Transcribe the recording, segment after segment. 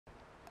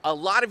A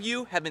lot of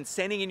you have been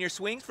sending in your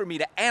swings for me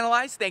to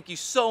analyze. Thank you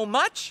so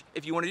much.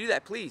 If you want to do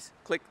that, please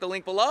click the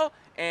link below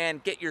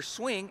and get your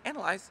swing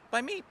analyzed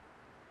by me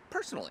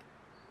personally.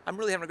 I'm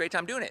really having a great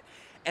time doing it.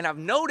 And I've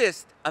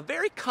noticed a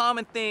very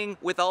common thing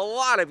with a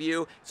lot of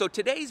you. So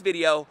today's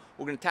video,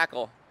 we're going to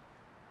tackle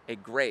a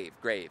grave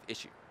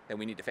issue that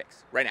we need to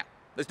fix right now.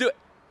 Let's do it.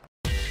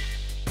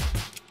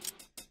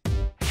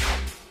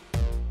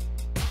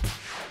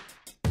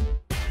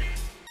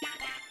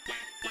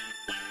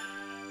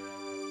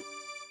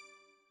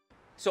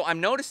 So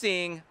I'm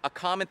noticing a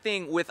common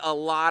thing with a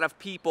lot of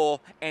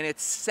people, and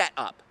it's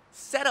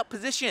setup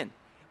position.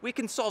 We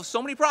can solve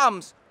so many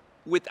problems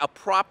with a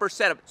proper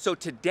setup. So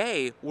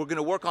today we're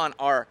gonna work on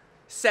our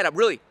setup,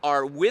 really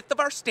our width of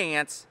our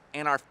stance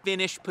and our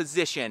finish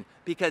position,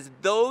 because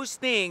those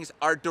things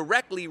are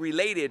directly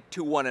related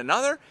to one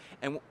another,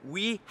 and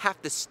we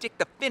have to stick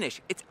the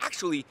finish. It's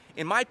actually,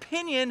 in my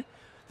opinion,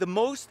 the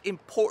most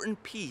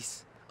important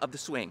piece of the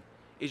swing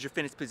is your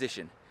finish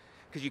position,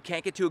 because you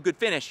can't get to a good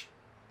finish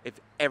if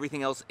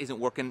everything else isn't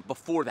working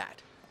before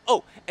that.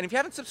 Oh, and if you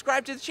haven't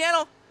subscribed to the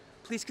channel,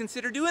 please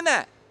consider doing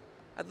that.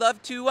 I'd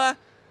love to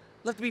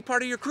be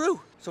part of your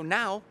crew. So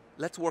now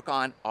let's work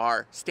on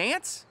our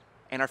stance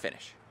and our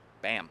finish.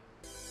 Bam.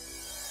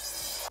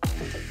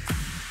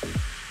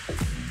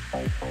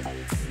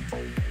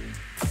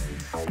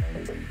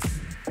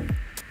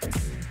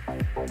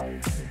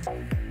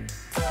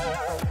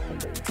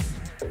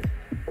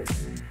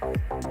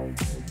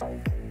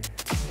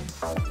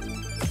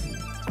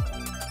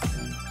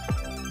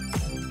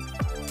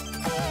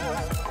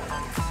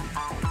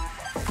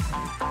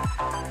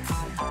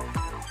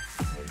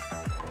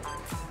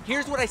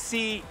 Here's what I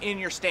see in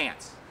your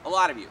stance, a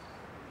lot of you.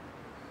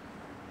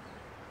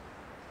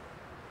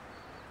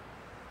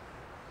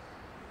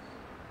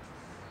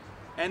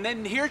 And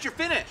then here's your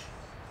finish.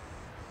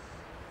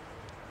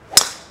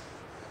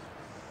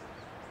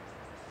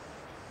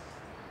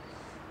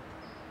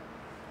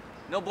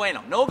 No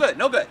bueno, no good,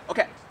 no good.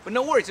 Okay, but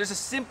no worries, there's a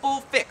simple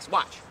fix,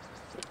 watch.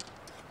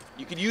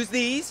 You could use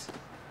these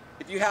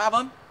if you have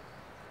them.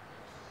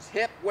 Just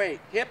hip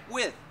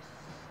width.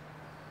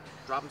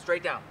 Drop them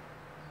straight down.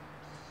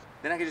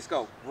 Then I can just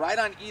go right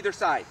on either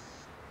side.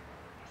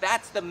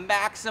 That's the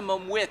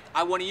maximum width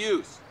I want to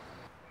use.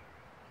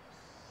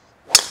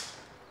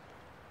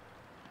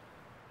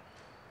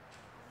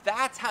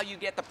 That's how you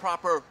get the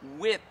proper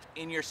width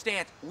in your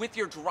stance with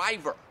your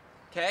driver,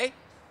 okay?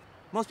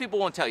 Most people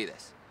won't tell you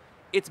this.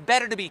 It's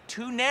better to be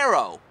too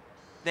narrow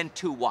than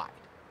too wide,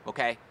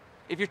 okay?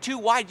 If you're too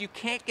wide, you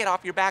can't get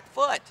off your back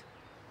foot,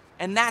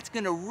 and that's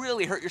gonna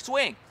really hurt your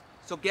swing.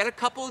 So get a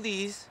couple of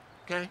these,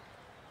 okay?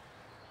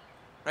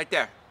 Right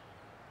there.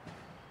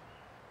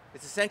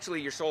 It's essentially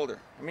your shoulder.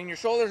 I mean, your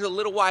shoulder's a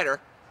little wider.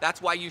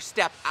 That's why you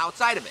step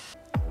outside of it.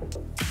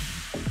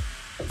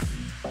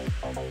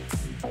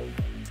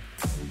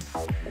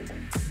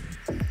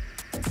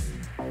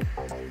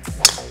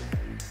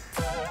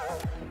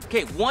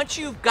 Okay, once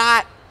you've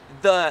got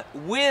the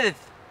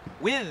width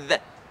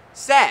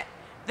set,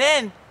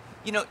 then,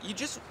 you know, you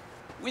just,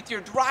 with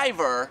your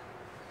driver,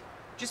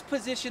 just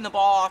position the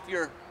ball off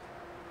your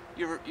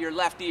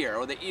left ear,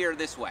 or the ear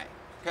this way,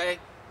 okay?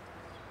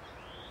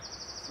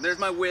 There's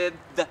my width,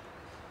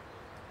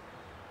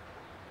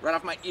 right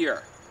off my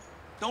ear.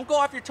 Don't go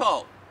off your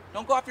toe.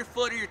 Don't go off your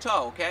foot or your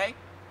toe, okay?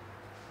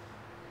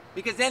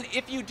 Because then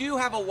if you do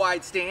have a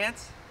wide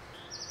stance,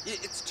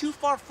 it's too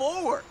far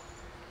forward.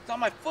 It's on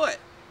my foot.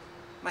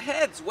 My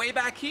head's way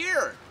back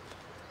here.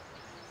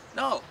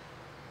 No.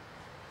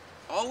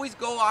 Always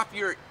go off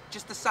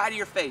just the side of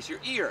your face, your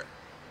ear.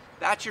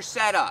 That's your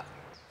setup.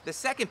 The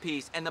second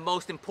piece, and the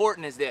most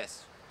important, is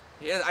this.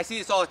 Yeah, I see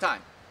this all the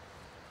time.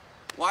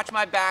 Watch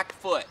my back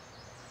foot.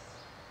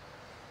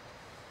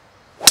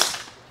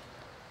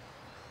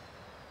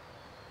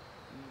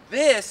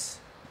 This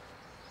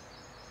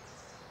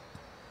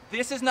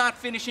is not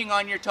finishing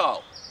on your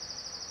toe.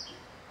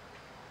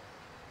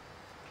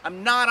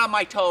 I'm not on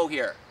my toe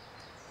here.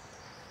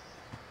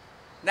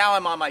 Now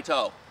I'm on my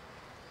toe.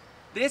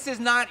 This is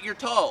not your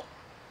toe.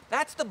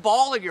 That's the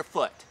ball of your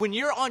foot. When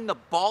you're on the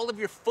ball of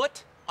your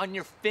foot, on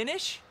your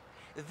finish,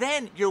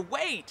 then your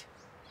weight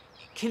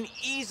can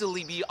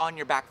easily be on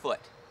your back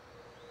foot.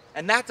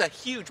 And that's a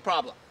huge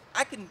problem.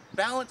 I can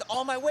balance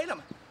all my weight on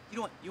my,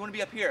 you want to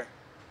be up here.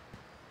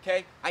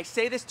 Okay? I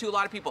say this to a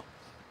lot of people.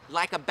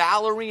 Like a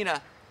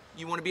ballerina,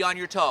 you want to be on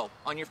your toe,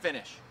 on your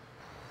finish.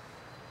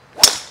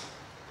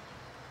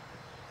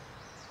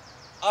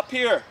 Up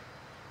here.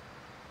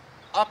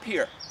 Up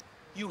here.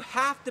 You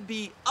have to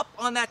be up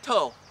on that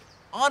toe.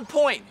 On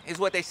point is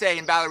what they say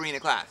in ballerina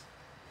class.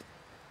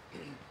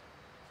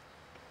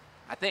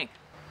 I think.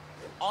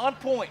 On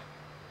point.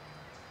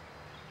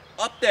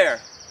 Up there.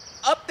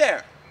 Up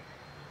there.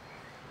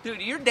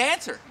 Dude, you're a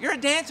dancer. You're a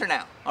dancer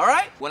now, all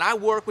right? When I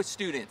work with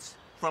students,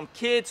 from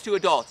kids to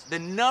adults, the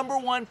number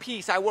one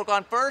piece I work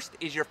on first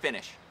is your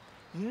finish.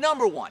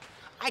 Number one.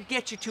 I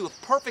get you to a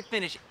perfect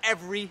finish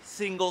every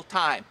single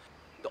time.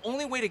 The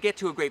only way to get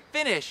to a great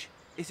finish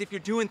is if you're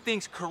doing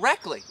things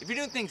correctly. If you're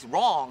doing things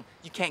wrong,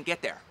 you can't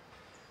get there.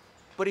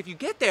 But if you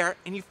get there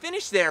and you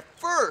finish there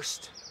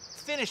first,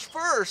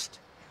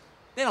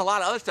 then a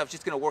lot of other stuff's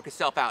just gonna work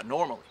itself out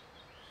normally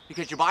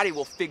because your body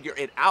will figure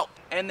it out.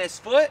 And this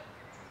foot,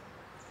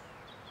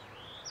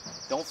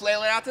 don't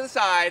flail it out to the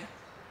side.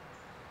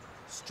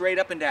 Straight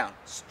up and down,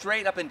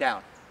 straight up and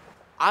down.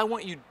 I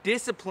want you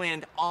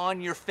disciplined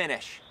on your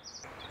finish.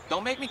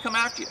 Don't make me come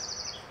after you.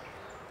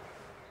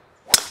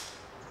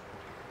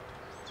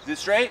 Is it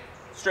straight?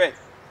 Straight.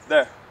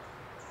 There.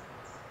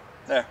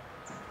 There.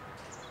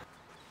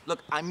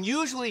 Look, I'm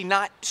usually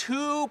not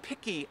too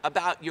picky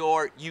about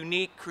your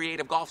unique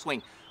creative golf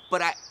swing,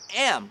 but I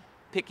am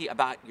picky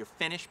about your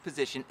finish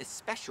position,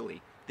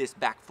 especially this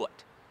back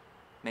foot.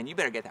 Man, you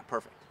better get that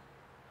perfect.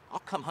 I'll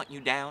come hunt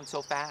you down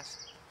so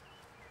fast.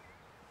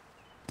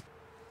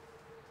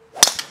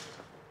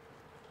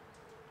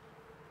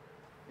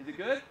 Is it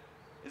good?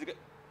 Is it good?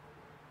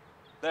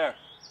 There.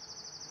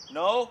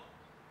 No.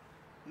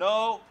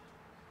 No.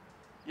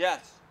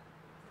 Yes.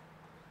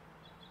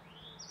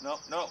 No,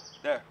 no.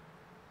 There.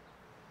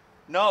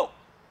 No.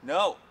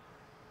 No.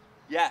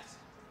 Yes.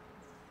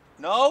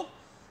 No.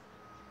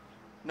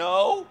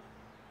 No.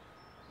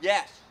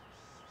 Yes.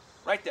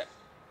 Right there.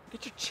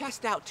 Get your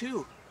chest out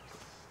too.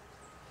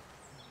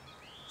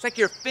 It's like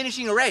you're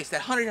finishing a race,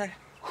 that 100-yard.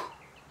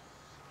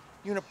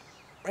 You're gonna,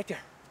 right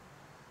there.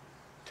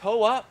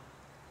 Toe up.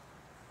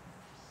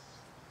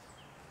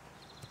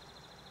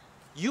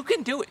 You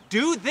can do it.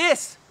 Do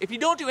this. If you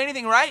don't do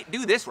anything right,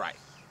 do this right.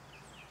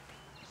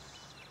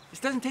 This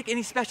doesn't take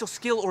any special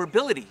skill or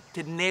ability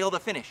to nail the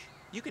finish.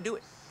 You can do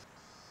it.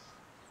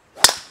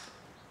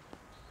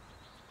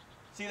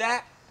 See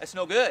that? That's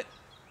no good.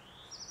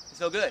 It's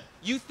no good.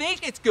 You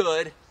think it's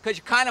good because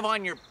you're kind of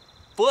on your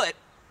foot.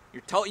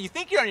 Your toe. You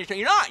think you're on your toe.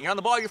 You're not. You're on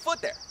the ball of your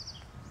foot there.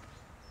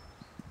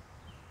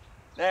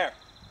 There.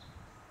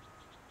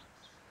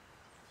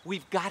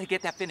 We've got to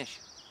get that finish.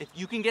 If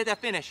you can get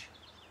that finish,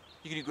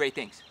 you can do great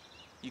things.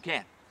 You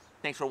can.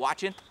 Thanks for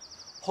watching.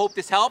 Hope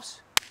this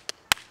helps.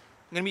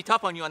 I'm gonna be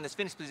tough on you on this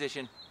finish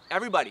position.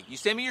 Everybody, you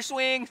send me your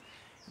swings.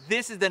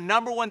 This is the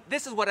number one,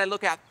 this is what I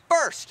look at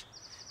first,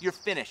 your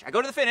finish. I go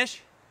to the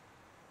finish,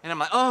 and I'm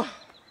like, oh,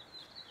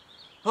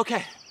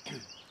 okay.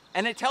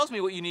 And it tells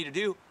me what you need to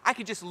do. I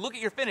could just look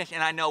at your finish,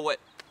 and I know what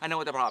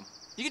the problem.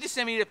 You can just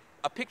send me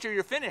a picture of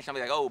your finish, and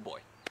I'll be like, oh boy,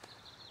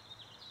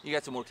 you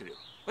got some work to do.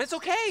 But it's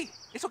okay.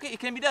 It's okay. It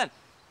can be done.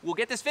 We'll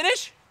get this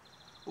finish.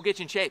 We'll get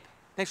you in shape.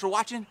 Thanks for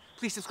watching.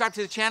 Please subscribe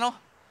to the channel.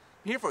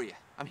 I'm here for you.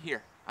 I'm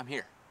here. I'm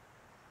here.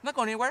 I'm not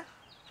going anywhere.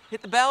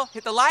 Hit the bell,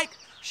 hit the like,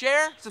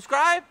 share,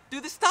 subscribe, do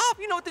the stuff.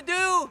 You know what to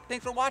do.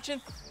 Thanks for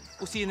watching.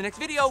 We'll see you in the next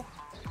video.